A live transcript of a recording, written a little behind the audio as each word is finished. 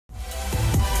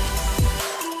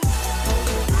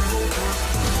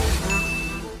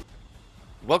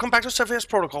Welcome back to Cepheus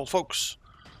Protocol, folks.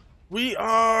 We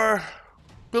are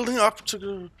building up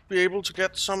to be able to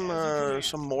get some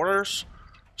mortars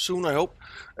soon, I hope.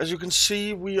 As you can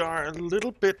see, we are a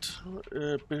little bit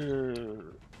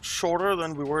shorter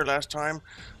than we were last time,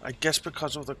 I guess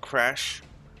because of the crash.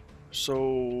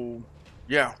 So,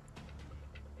 yeah.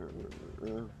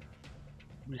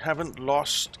 We haven't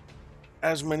lost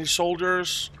as many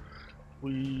soldiers.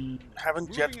 We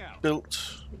haven't yet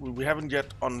built, we haven't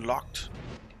yet unlocked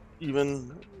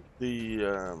even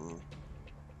the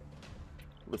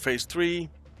phase 3.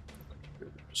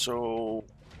 So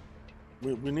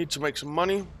we need to make some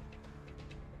money,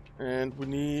 and we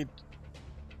need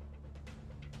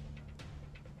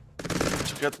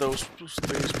to get those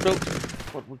things built.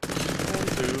 What we can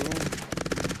do,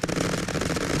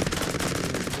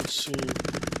 let's see.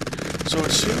 So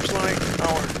it seems like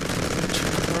our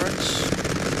turrets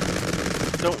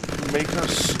don't make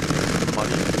us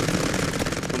money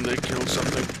when they kill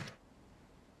something.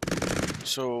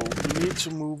 So we need to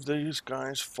move these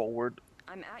guys forward.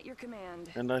 I'm at your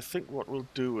command. And I think what we'll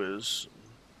do is,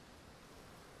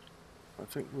 I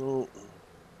think we'll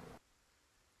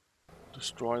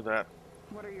destroy that.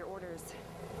 What are your orders?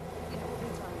 It will be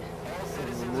done.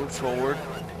 We'll move forward.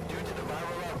 Due to the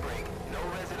viral outbreak, no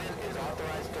resident is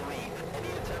authorized to leave.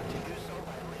 Any attempt to do so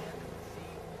by land,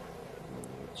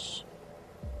 sea. Let's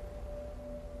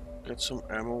get some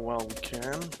ammo while we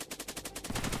can,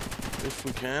 if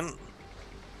we can.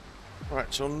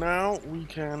 Right, so now we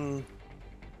can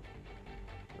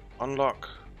unlock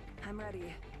I'm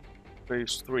ready.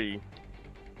 phase 3.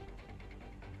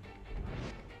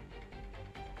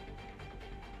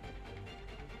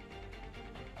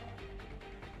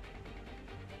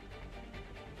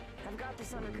 I've got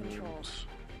this under control.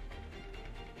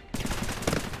 Here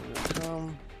they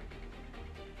come.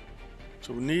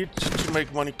 So we need to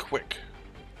make money quick.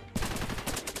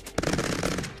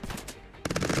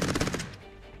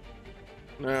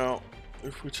 Now,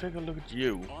 if we take a look at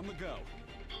you, On the go.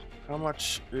 how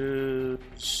much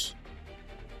is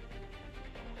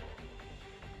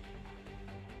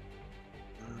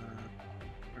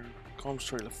comms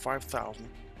trailer? 5,000.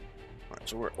 Right,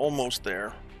 so we're almost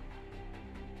there.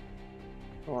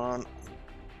 Come on.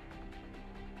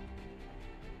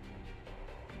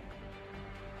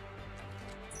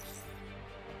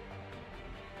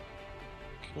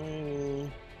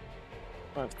 Okay.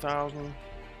 5,000.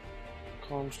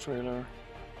 Comms trailer.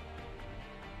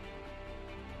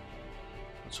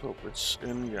 Let's hope it's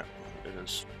in. Yeah, it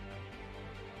is.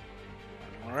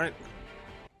 Alright.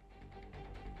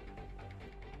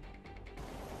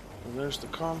 And there's the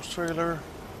comms trailer.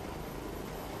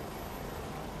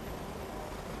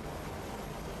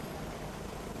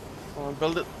 Come on,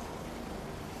 build it.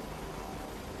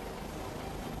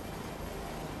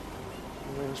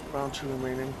 And there's bounty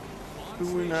remaining. Do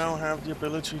we now have the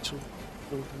ability to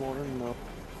build water? No.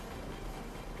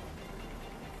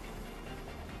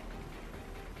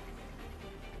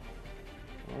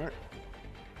 Alright.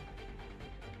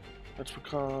 That's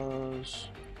because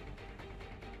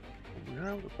we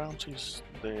have the bounties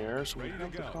there, so we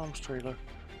have the comms trailer.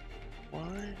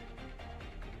 Why?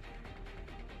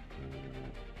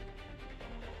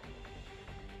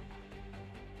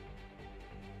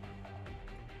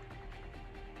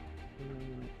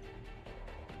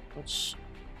 Let's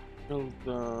build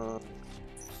the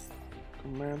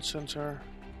command center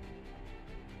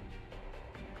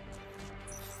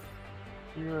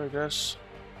here, I guess.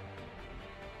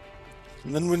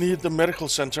 And then we need the medical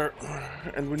center,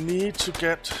 and we need to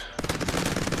get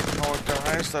our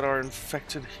guys that are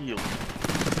infected healed.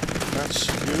 That's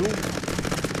you.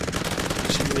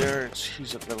 See there,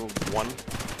 he's at level 1.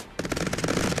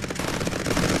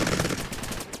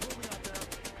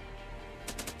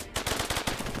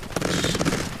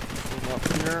 Up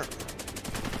here.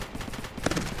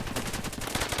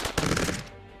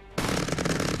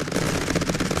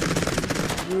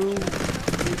 You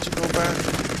need to go back.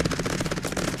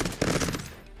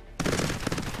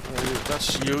 That's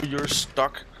you, you're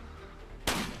stuck.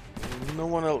 No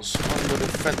one else on the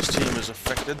defense team is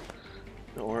affected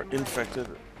or infected.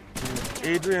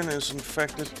 Adrian is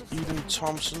infected, Eden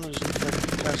Thompson is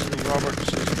infected, Cassidy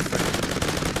Roberts is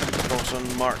infected, also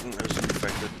Martin is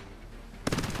infected.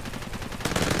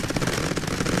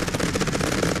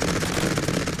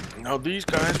 Now these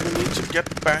guys, we need to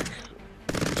get back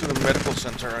to the medical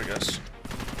center, I guess.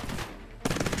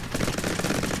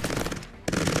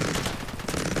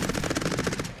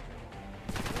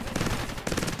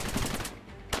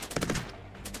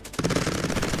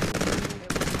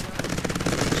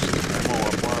 Ammo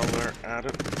up while they're at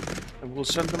it. And we'll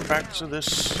send them back to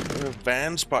this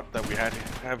van spot that we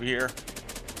have here.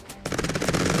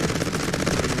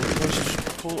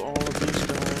 pull all of these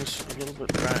guys a little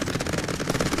bit back.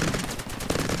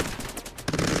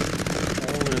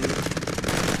 All in.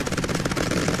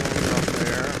 All up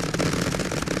there.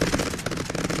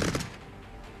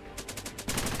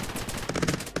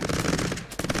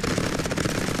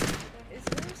 Is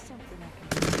there something I can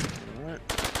do? Alright.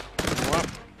 Go up.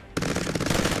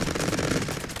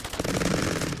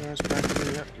 You guys back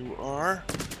there? Yep, you are.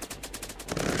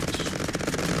 Alright.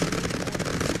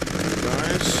 You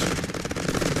guys.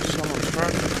 Someone's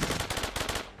truck.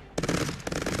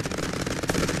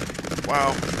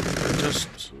 Wow. It just...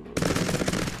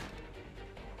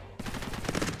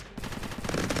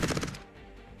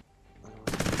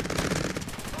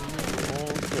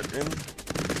 all fit in.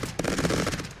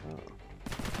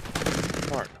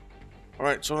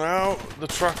 Alright, so now the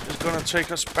truck is going to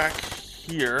take us back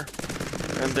here.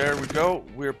 And there we go.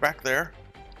 We're back there.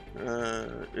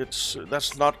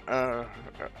 That's not a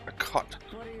cut.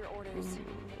 What are your orders?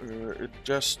 It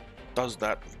just does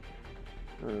that.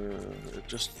 It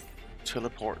just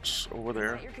teleports over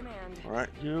there. At your command. Alright,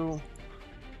 you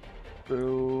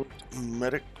build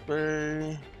medic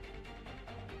bay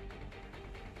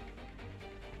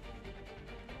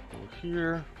over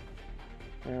here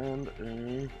and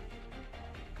a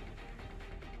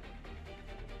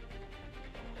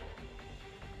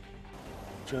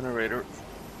generator.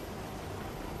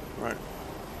 Right.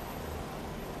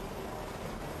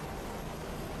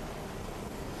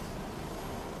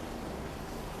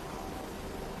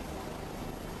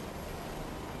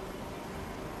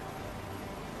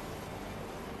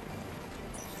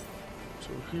 So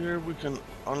here we can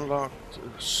unlock the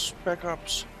spec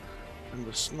ops and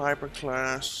the sniper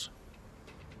class,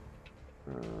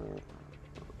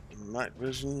 night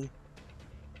vision.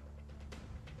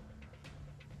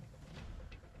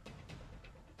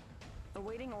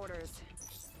 Awaiting orders.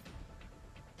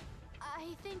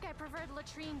 I think I preferred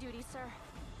latrine duty, sir.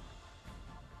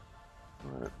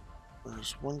 Alright,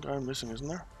 there's one guy missing, isn't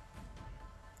there?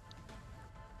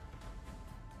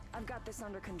 I've got this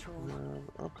under control.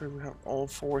 Okay, we have all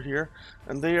 4 here,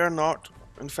 and they are not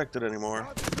infected anymore.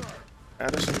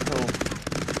 Addison Hill.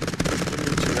 We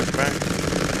need to get back.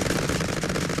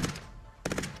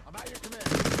 I'm at your command.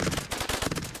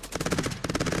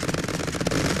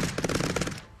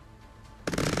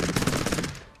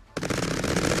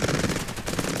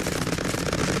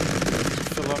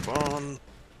 Fill up on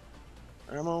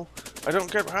ammo. I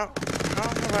don't get how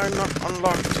have I not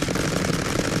unlocked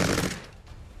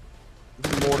the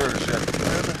mortars yet?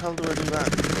 Where the hell do I do that?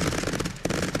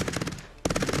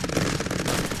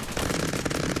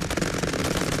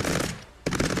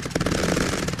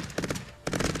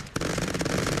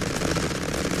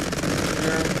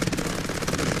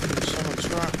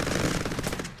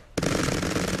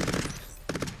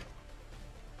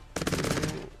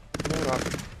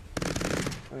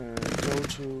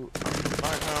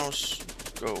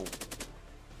 Go.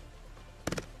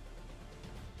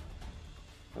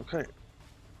 Okay,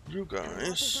 you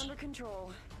guys. Under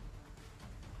control.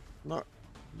 Not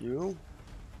you.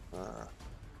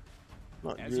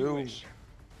 Not As you wish.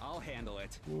 I'll handle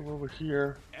it. Move over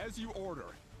here. As you order.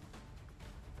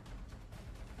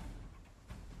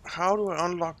 How do I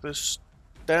unlock this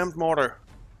damned mortar?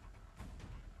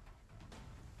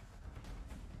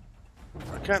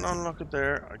 I can't unlock it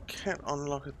there. I can't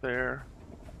unlock it there.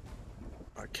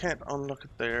 I can't unlock it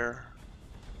there.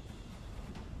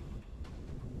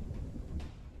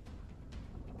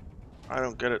 I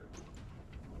don't get it.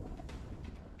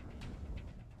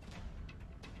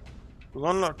 We'll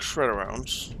unlock shredder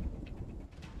rounds.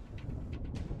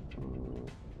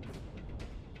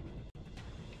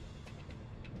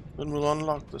 Then we'll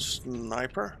unlock the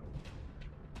sniper,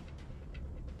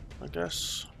 I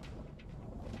guess.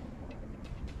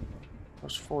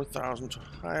 That's 4,000 to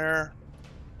hire.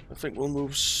 I think we'll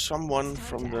move someone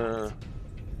from the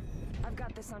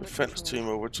defense team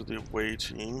over to the away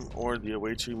team, or the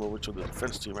away team over to the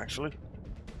defense team, actually.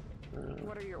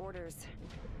 What are your orders?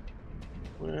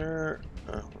 Where?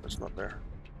 Oh, it's not there.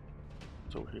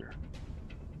 It's over here.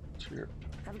 It's here.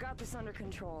 I've got this under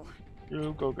control.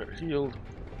 You go get healed.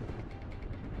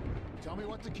 Tell me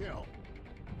what to kill.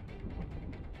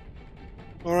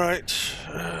 Alright.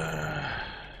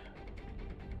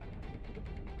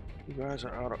 You guys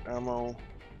are out of ammo.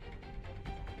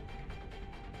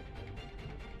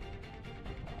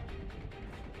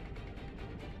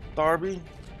 Darby.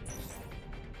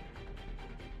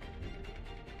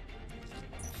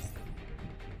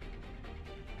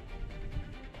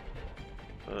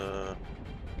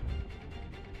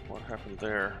 What happened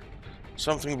there?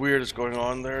 Something weird is going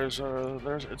on. It's a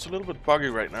little bit buggy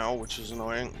right now, which is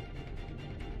annoying.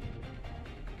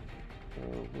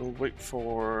 We'll wait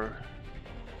for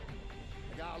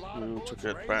I got a lot of you to bullets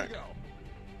get ready back. to go.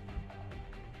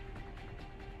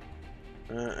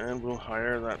 And we'll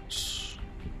hire that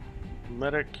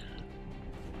medic,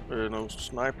 no,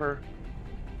 sniper,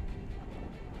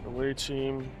 away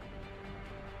team,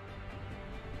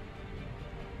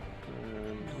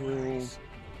 and you,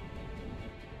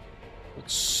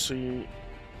 let's see,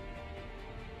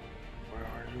 where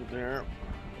are you there?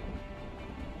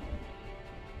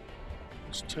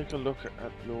 Let's take a look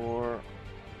at your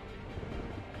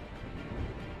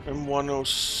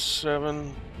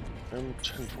M107,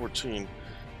 M1014.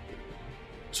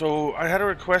 So I had a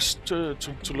request to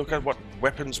look at what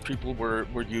weapons people were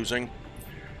using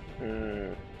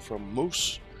from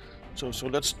Moose. So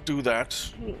let's do that.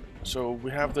 So we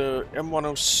have the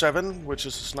M107, which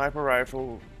is a sniper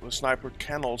rifle. The sniper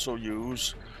can also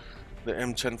use the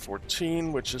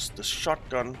M1014, which is the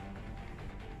shotgun.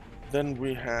 Then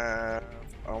we have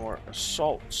our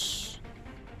assaults.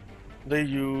 They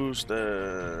use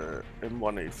the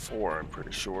M1A4, I'm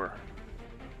pretty sure.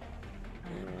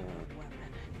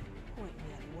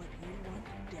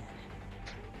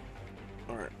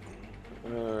 Alright.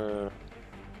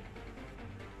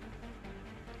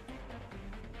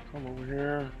 Come over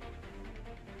here.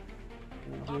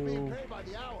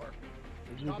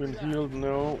 You've been healed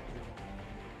now.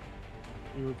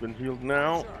 You've been healed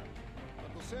now.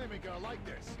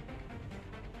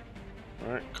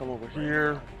 Alright, come over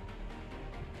here.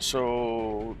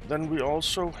 So then we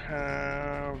also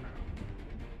have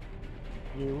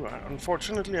you.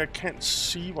 Unfortunately, I can't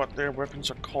see what their weapons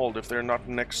are called if they're not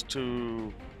next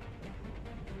to.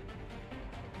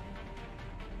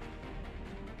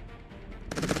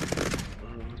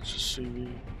 Let's just see.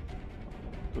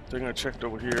 Good thing I checked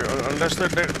over here. Unless they're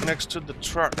next to the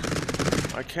truck,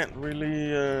 I can't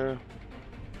really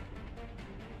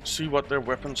see what their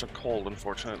weapons are called,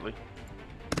 unfortunately.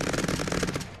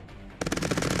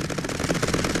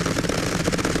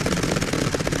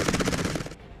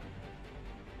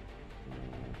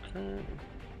 Okay.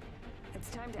 It's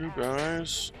time to You act.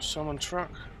 guys, summon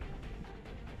truck.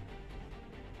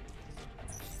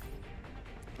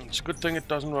 It's a good thing it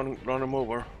doesn't run them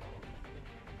over.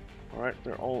 Alright,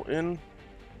 they're all in.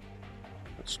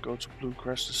 Let's go to Blue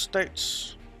Crest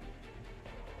Estates.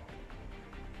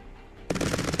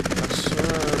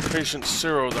 That's patient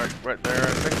 0 right there, I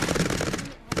think.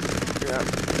 Yeah.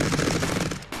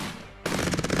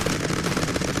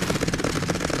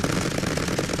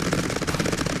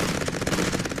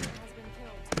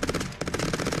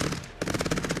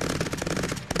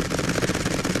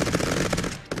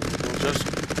 We'll just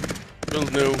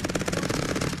build new.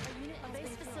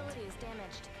 Base facility is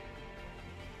damaged.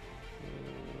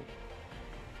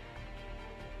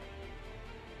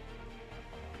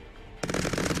 A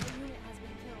unit has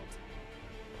been killed.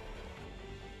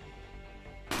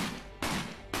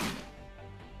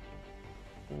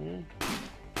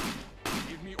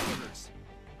 Give me orders.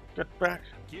 Get back.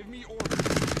 Give me orders.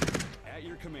 At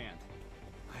your command.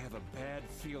 I have a bad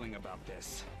feeling about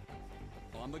this.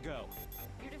 On the go.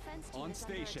 Your defense team On is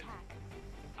under station. attack.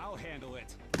 I'll handle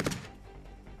it.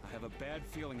 I have a bad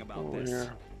feeling about Over this.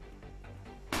 here.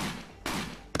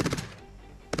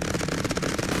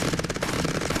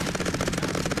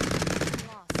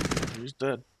 Lost. He's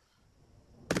dead.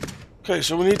 Okay,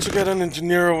 so we need to get an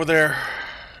engineer over there.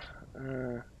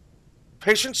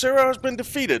 Patient 0 has been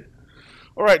defeated.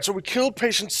 Alright, so we killed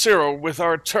Patient 0 with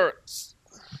our turrets.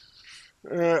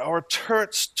 Our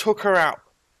turrets took her out.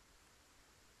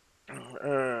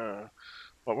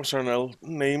 What was her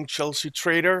name? Chelsea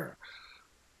Trader.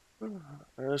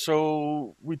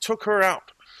 So we took her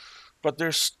out. But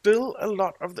there's still a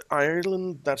lot of the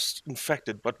island that's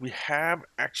infected, but we have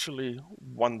actually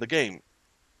won the game.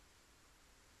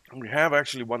 We have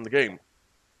actually won the game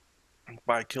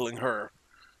by killing her.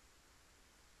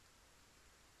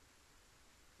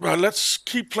 Well, let's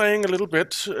keep playing a little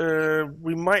bit.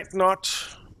 We might not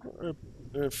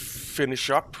finish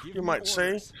up, Give you me might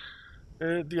say,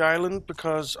 orders. the island,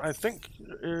 because I think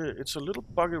it's a little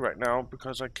buggy right now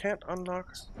because I can't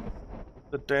unlock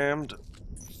the damned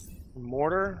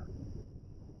mortar.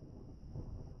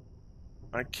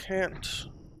 I can't.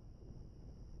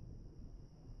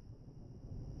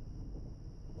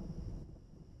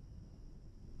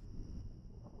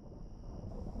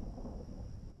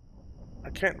 I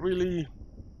can't really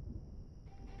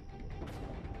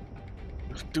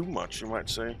do much, you might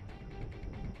say.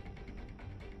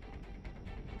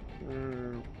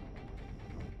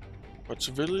 But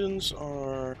civilians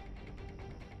are...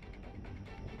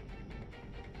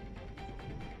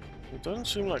 It doesn't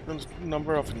seem like the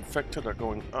number of infected are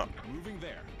going up. Moving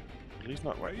there. At least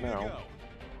not right Ready to now. go.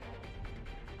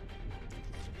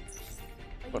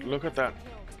 But unit look at has that. been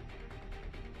killed.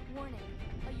 Warning,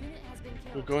 a unit has been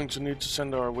killed. We're going to need to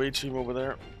send our away team over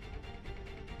there.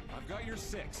 I've got your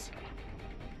 6.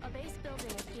 A base building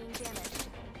is being damaged.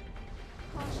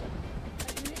 Caution,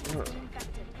 a unit has been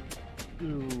infected.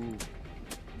 Ooh.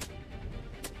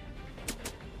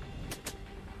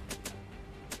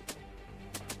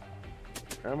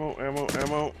 Ammo, ammo,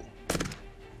 ammo.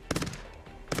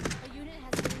 A unit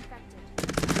has been infected.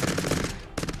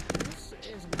 This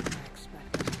isn't what I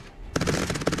expected.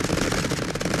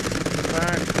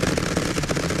 Back.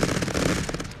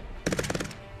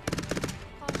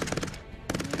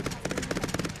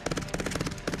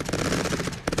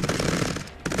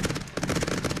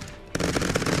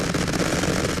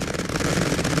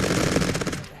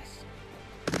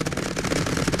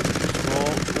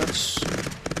 Well, let's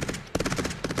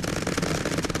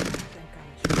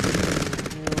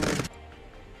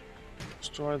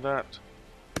destroy that.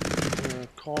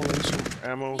 Call in some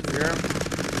ammo here.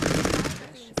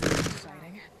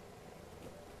 Exciting.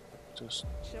 Just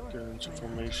Sure. get into why not?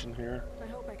 formation here. I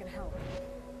hope I can help.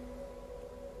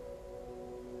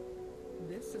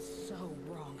 This is so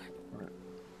wrong.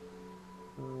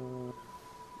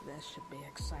 This should be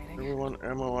exciting. Everyone,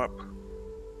 ammo up.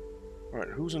 Alright,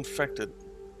 who's infected?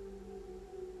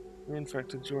 You're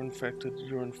infected, you're infected,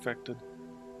 you're infected.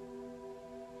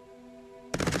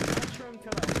 Mushroom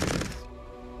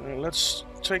telemetry. Let's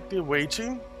take the away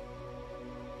team.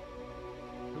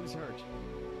 Who's hurt?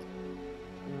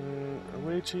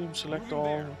 Away team, select Moving all,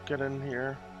 there. get in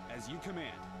here, As you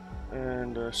command.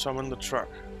 and summon the truck.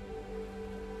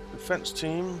 Defense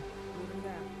team, Moving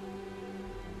there.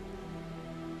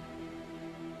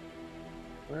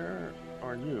 where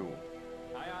are you?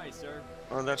 Aye, aye, sir.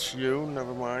 Oh, that's you,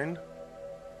 never mind.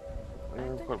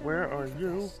 But where are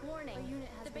you? Warning, a unit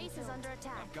has the base is under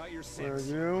attack. I've got your 6. Where are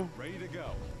you? Ready to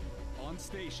go. On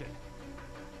station.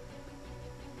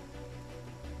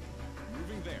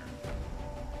 Moving there.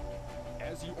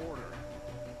 As you order.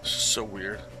 This is so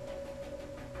weird.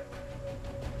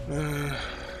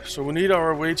 So we need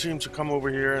our away team to come over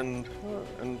here and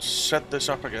set this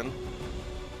up again,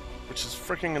 which is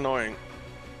freaking annoying.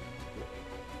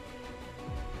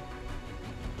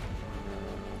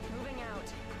 Moving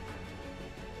out.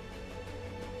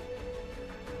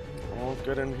 All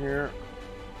get in here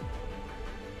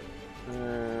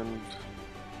and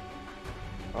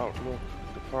outlook,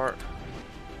 depart.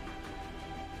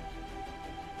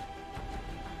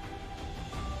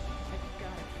 I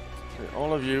got it. Okay,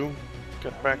 all of you,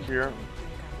 get back here. I think I'm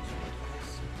trained for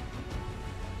this.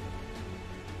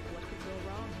 What could go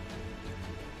wrong?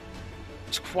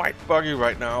 It's quite buggy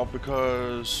right now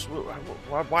because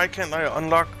why can't I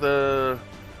unlock the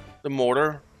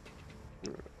mortar?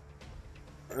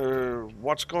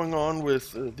 What's going on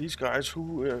with these guys?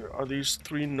 Who are these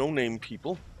 3 no-name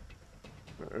people?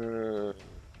 That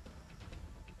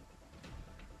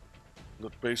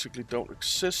basically don't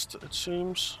exist, it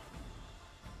seems.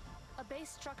 A base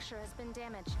structure has been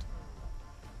damaged.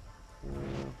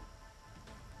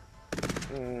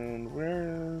 And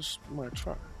where is my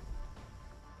truck?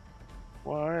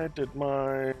 Why did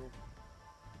my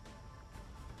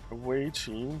away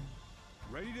team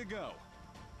Ready to go.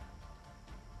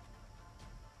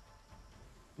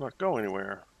 not go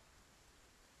anywhere?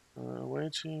 Away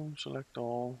team, select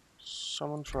all,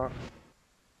 summon truck.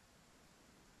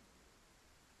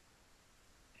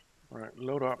 Alright,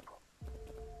 load up.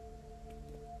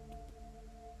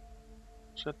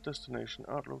 Set destination,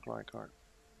 outlook line card.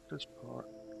 This part.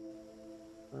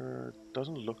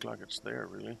 Doesn't look like it's there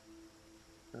really.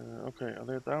 Okay, are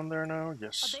they down there now? A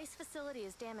Yes. base facility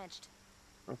is damaged.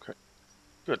 Okay,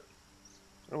 good.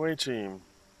 Away team,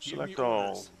 Give select me all.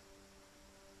 orders.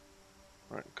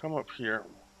 Alright, come up here.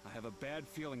 I have a bad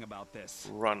feeling about this.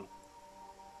 Run.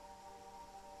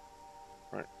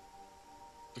 Right.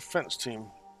 Defense team,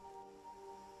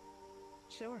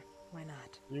 Sure, why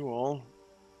not? you all.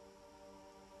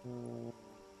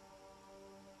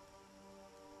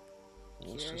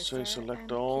 Let's just say Curious, sir, select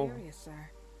and all. Curious, sir.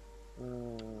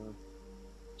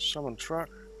 Summon truck.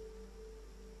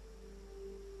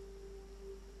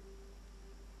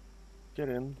 Get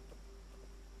in.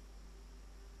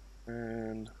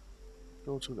 And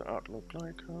go to the Outlook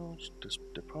Lighthouse.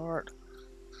 Depart.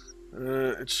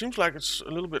 It seems like it's a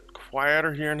little bit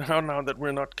quieter here now that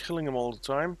we're not killing them all the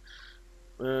time.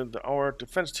 Our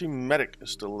defense team medic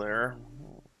is still there.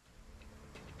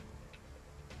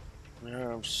 We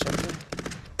have something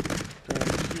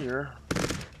down here.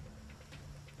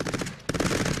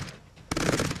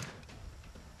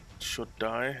 Should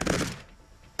die.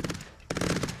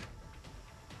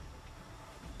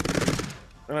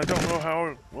 And I don't know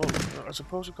how. Well, I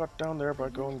suppose it got down there by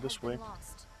going this way.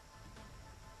 Lost.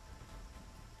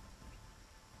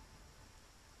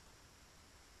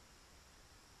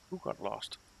 Who got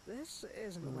lost? This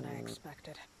isn't what I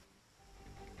expected.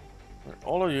 Right,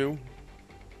 all of you.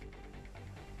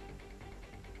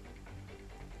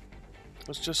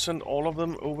 Let's just send all of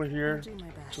them over here I'll do my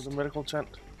best. to the medical tent.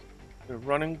 They're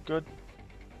running good.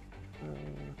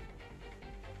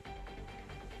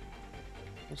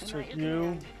 Let's I'm at take your you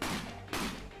command.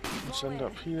 and send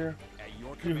up here. At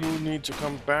your You command. who need to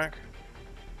come back.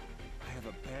 I have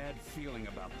a bad feeling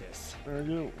about this. There are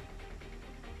you.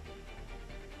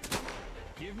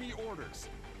 Give me orders.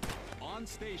 On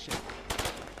station.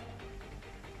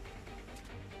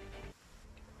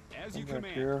 As you Come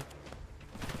back command. here.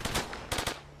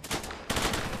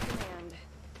 Command.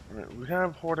 Alright, we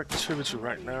have horde activity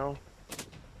right now.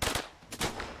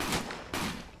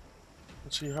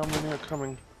 Let's see how many are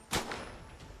coming.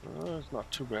 It's not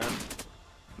too bad.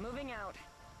 Moving out.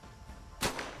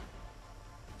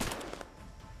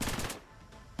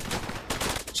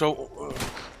 So,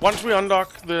 once we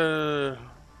unlock the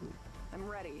I'm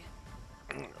ready.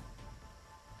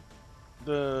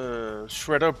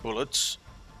 shredder bullets,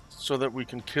 so that we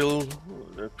can kill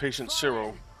patient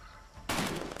 0,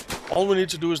 all we need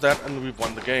to do is that, and we've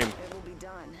won the game. It will be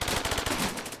done.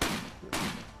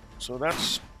 So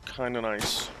that's kind of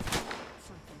nice.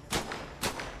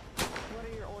 What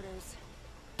are your orders?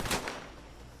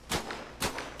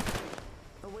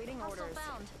 Awaiting Hostile orders.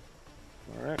 found.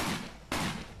 All right.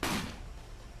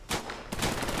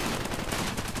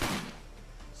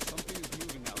 Something is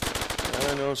moving out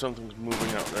there. I know something's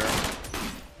moving out there.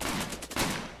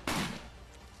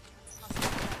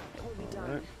 It will be done.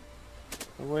 Alright.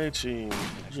 Awaiting.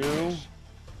 You.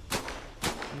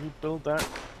 Can you build that?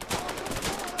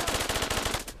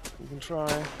 You can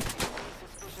try.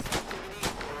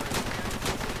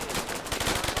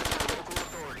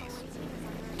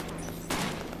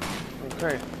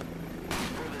 Okay.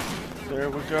 There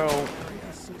we go.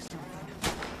 I see something.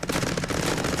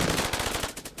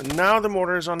 And now the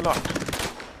mortar is unlocked.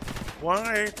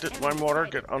 Why did my mortar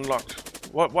get unlocked?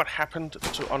 What happened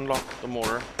to unlock the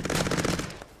mortar?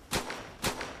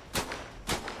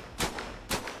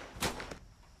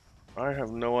 I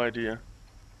have no idea.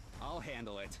 I'll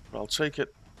handle it. But I'll take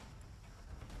it.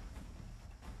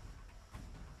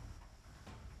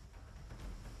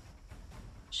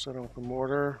 Set up the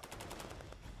mortar.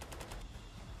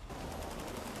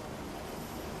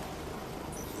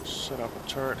 Set up a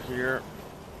turret here.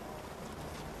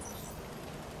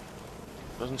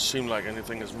 Doesn't seem like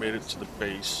anything has made it to the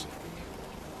base.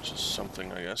 Which is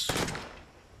something, I guess.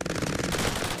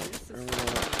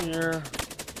 Everyone up here.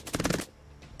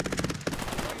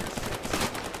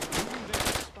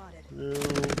 Spotted. You.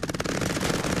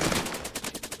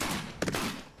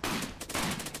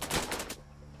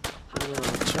 Everyone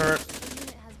on the turret. The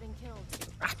unit has been killed.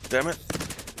 Ah, damn it.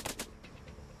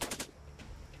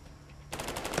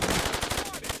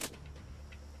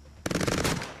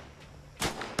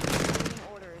 Awaiting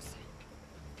orders.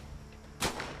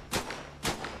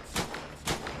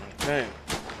 Okay.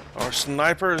 Our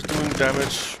sniper is doing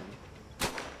damage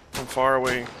from far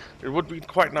away. It would be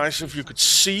quite nice if you could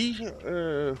see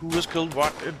who has killed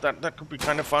what. That could be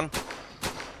kind of fun.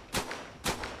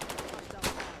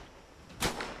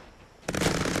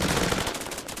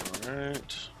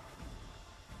 Alright.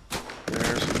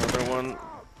 There's another one.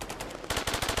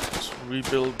 Let's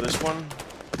rebuild this one.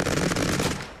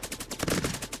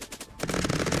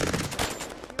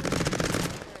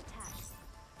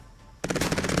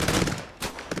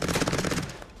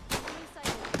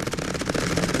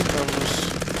 Here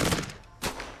comes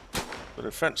the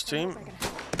defense team. If I can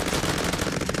help.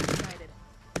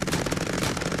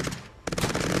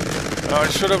 Excited. I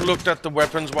should have looked at the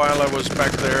weapons while I was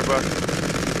back there, but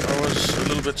I was a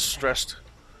little bit stressed.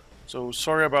 So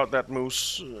sorry about that,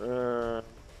 Moose.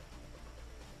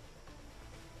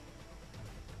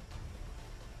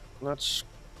 Let's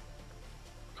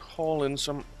call in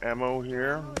some ammo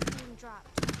here. Ammo is being dropped.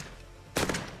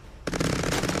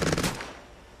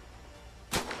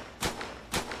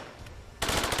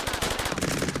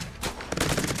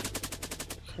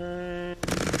 Okay.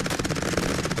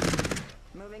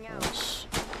 Moving out.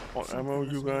 Let's ammo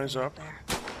you guys up. There.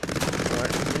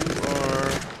 Right, you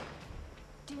are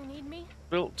Do you need me?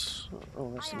 built.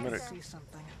 Oh, that's the Aye, aye, medic. sir. See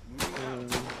something.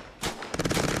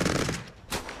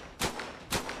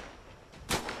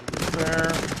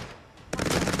 There.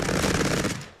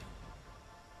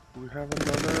 We have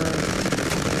another.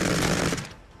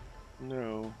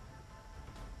 No.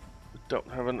 We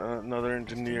don't have another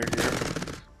engineer here.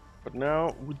 But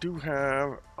now we do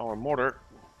have our mortar.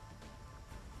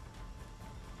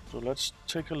 So let's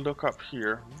take a look up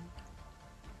here.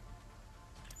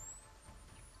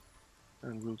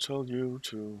 And we'll tell you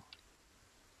to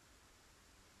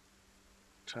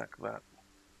attack that.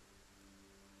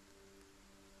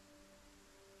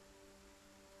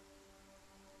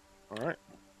 Alright.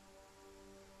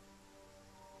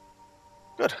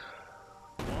 Good.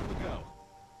 On the go.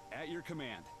 At your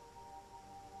command.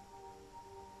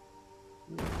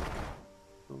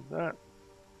 So that.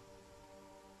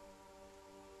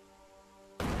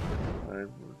 I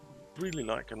would really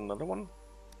like another one.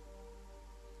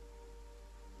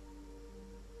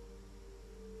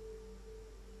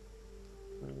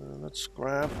 Let's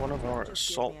grab one of our Just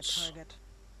give me a assaults. target.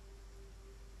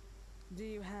 Do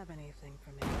you have anything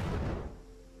for me?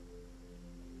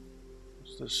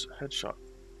 What's this headshot?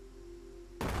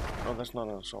 Oh, that's not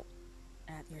an assault.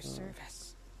 At your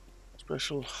service.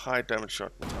 Special high damage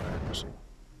shot with high accuracy.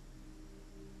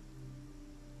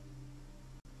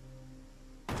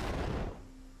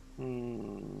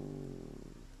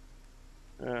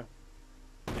 Yeah,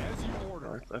 As you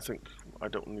order. I think I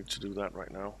don't need to do that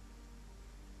right now.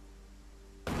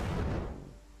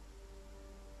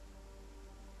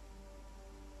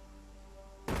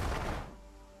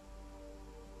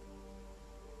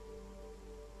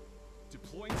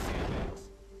 Deploying sandbags.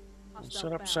 We'll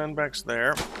set up sandbags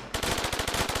there.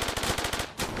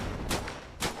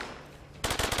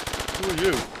 Who are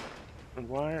you? And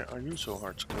why are you so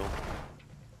hard to kill?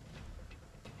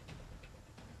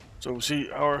 So we see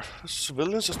our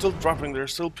civilians are still dropping. There are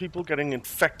still people getting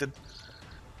infected,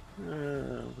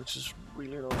 which is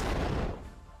really annoying.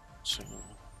 So,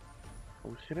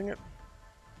 are we hitting it?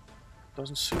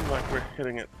 Doesn't seem like we're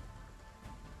hitting it.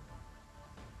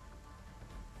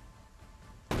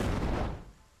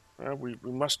 We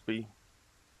must be.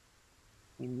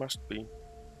 We must be.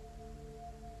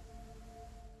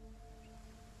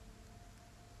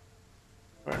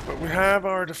 Right, but we have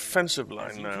our defensive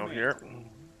line now here,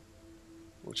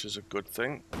 which is a good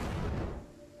thing.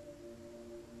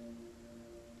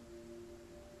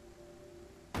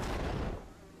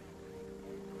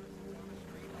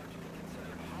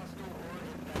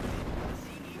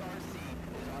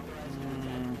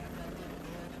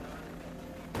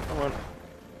 Come on.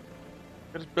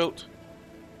 Get it built.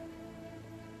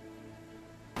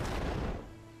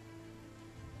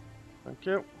 Thank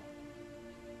you.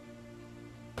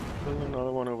 Build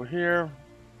another one over here.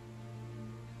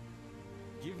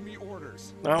 Give me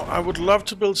orders. Now, I would love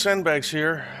to build sandbags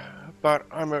here, but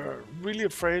I'm really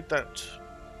afraid that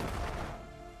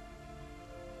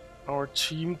our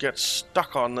team gets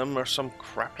stuck on them or some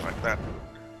crap like that.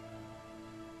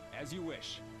 As you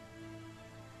wish.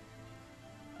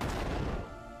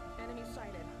 Enemy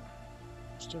sighted.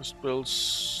 Let's just build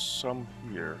some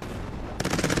here.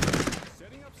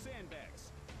 Setting up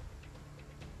sandbags.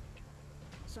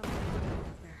 Something's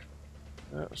out there.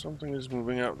 Yeah, something is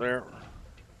moving out there.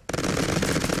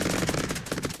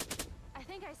 I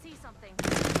think I see something.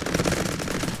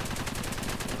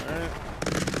 Alright.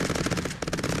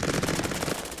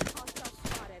 Hostile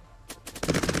spotted.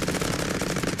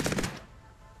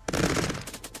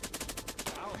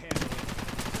 I'll handle it.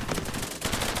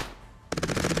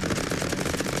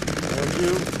 Thank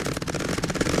you.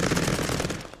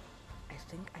 I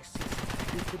think I see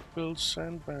something. You could build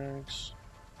sandbags.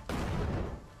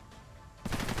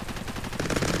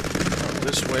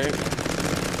 This way.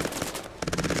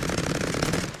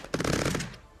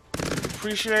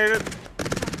 Appreciate it.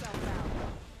 Hostile bound.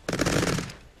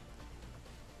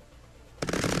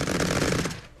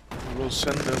 We'll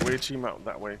send the away team out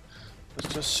that way.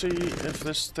 Let's just see if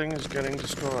this thing is getting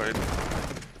destroyed.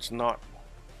 It's not.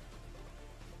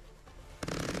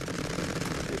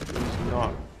 It is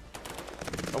not.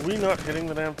 Are we not hitting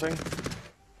the damn thing?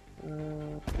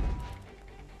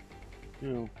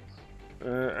 You.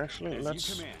 Actually, As let's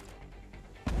you command.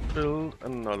 build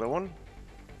another one.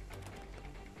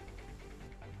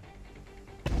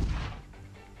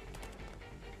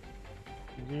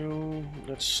 You.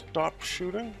 Let's stop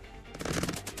shooting.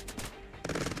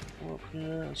 Come up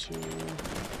here and see.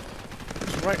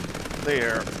 It's right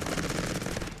there.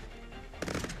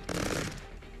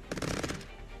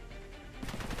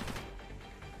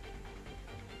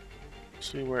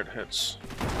 See where it hits.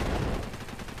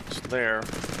 It's there.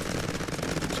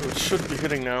 So it should be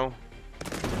hitting now.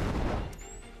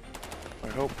 I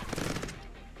hope.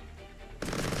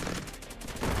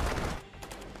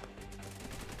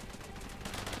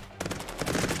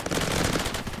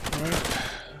 Alright.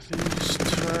 These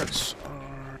turrets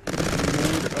are in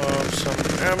need of some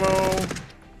ammo.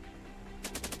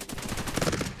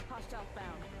 Hostile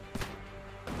bound.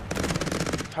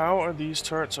 How are these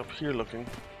turrets up here looking?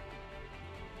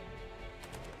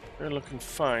 They're looking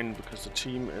fine because the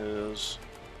team is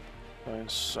going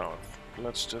south.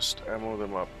 Let's just ammo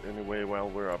them up anyway while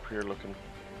we're up here looking.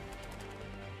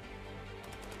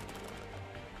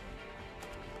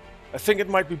 I think it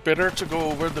might be better to go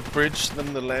over the bridge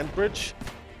than the land bridge.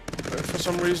 For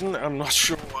some reason, I'm not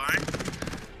sure why.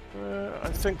 I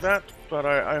think that, but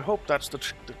I hope that's the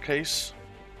case.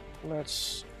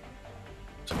 Let's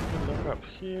take a look up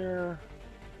here.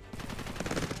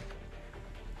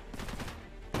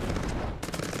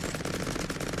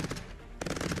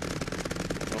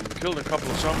 Killed a couple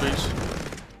of zombies.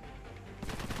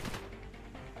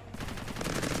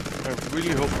 I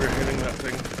really hope we're hitting that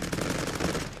thing.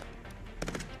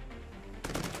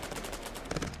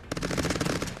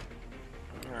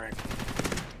 Alright.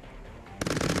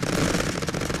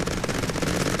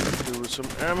 Do some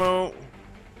ammo.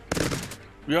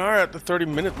 We are at the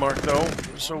 30-minute mark though,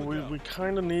 so we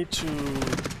kind of need to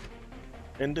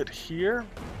end it here.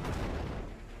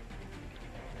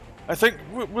 I think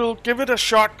we'll give it a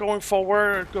shot going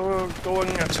forward, going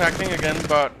attacking again,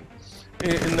 but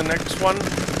in the next one.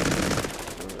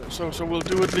 So we'll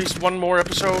do at least one more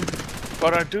episode,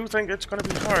 but I do think it's going to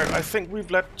be hard. I think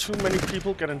we've let too many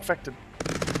people get infected.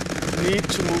 Need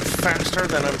to move faster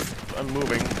than I'm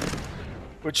moving,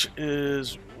 which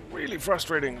is really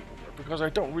frustrating because I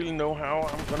don't really know how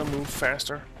I'm going to move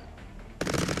faster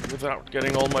without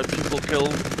getting all my people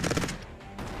killed.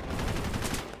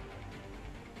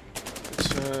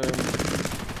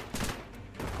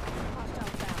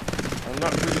 I'm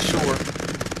not really sure.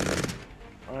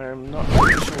 I am not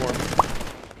really sure.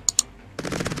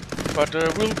 But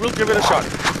we'll give it a shot.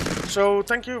 So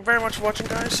thank you very much for watching,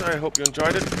 guys. I hope you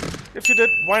enjoyed it. If you did,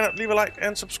 why not leave a like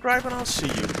and subscribe, and I'll see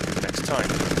you next time.